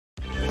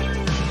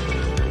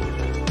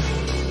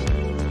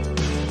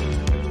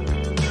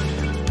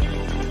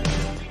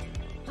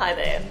Hi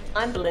there,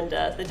 I'm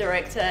Belinda, the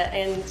Director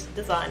and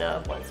Designer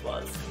of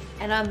OnceWas.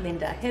 And I'm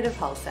Linda, Head of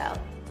Wholesale.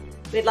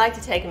 We'd like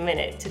to take a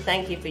minute to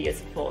thank you for your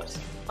support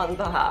on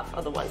behalf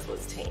of the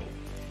OnceWas team.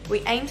 We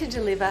aim to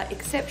deliver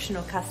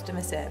exceptional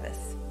customer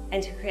service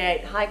and to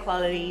create high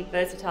quality,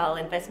 versatile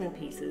investment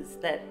pieces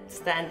that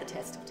stand the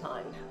test of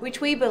time.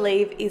 which we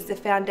believe is the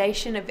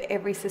foundation of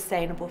every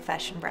sustainable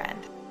fashion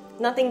brand.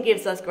 Nothing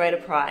gives us greater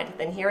pride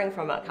than hearing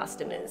from our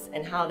customers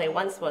and how their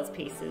OnceWas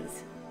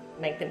pieces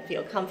make them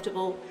feel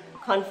comfortable,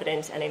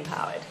 confident and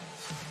empowered.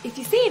 If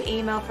you see an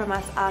email from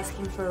us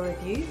asking for a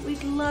review,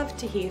 we'd love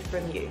to hear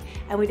from you,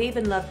 and we'd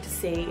even love to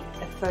see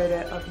a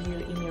photo of you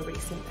in your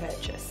recent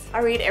purchase. I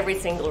read every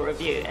single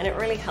review and it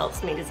really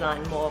helps me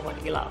design more of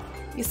what you love.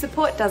 Your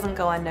support doesn't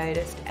go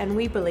unnoticed, and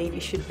we believe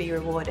you should be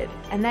rewarded,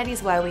 and that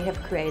is why we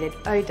have created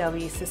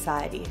OW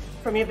Society.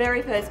 From your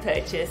very first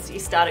purchase, you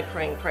start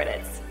accruing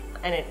credits,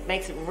 and it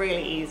makes it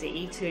really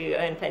easy to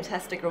earn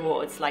fantastic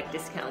rewards like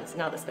discounts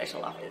and other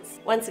special offers.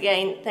 Once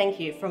again, thank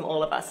you from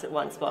all of us at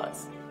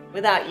OnceWas.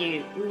 Without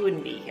you, we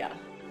wouldn't be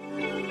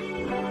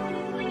here.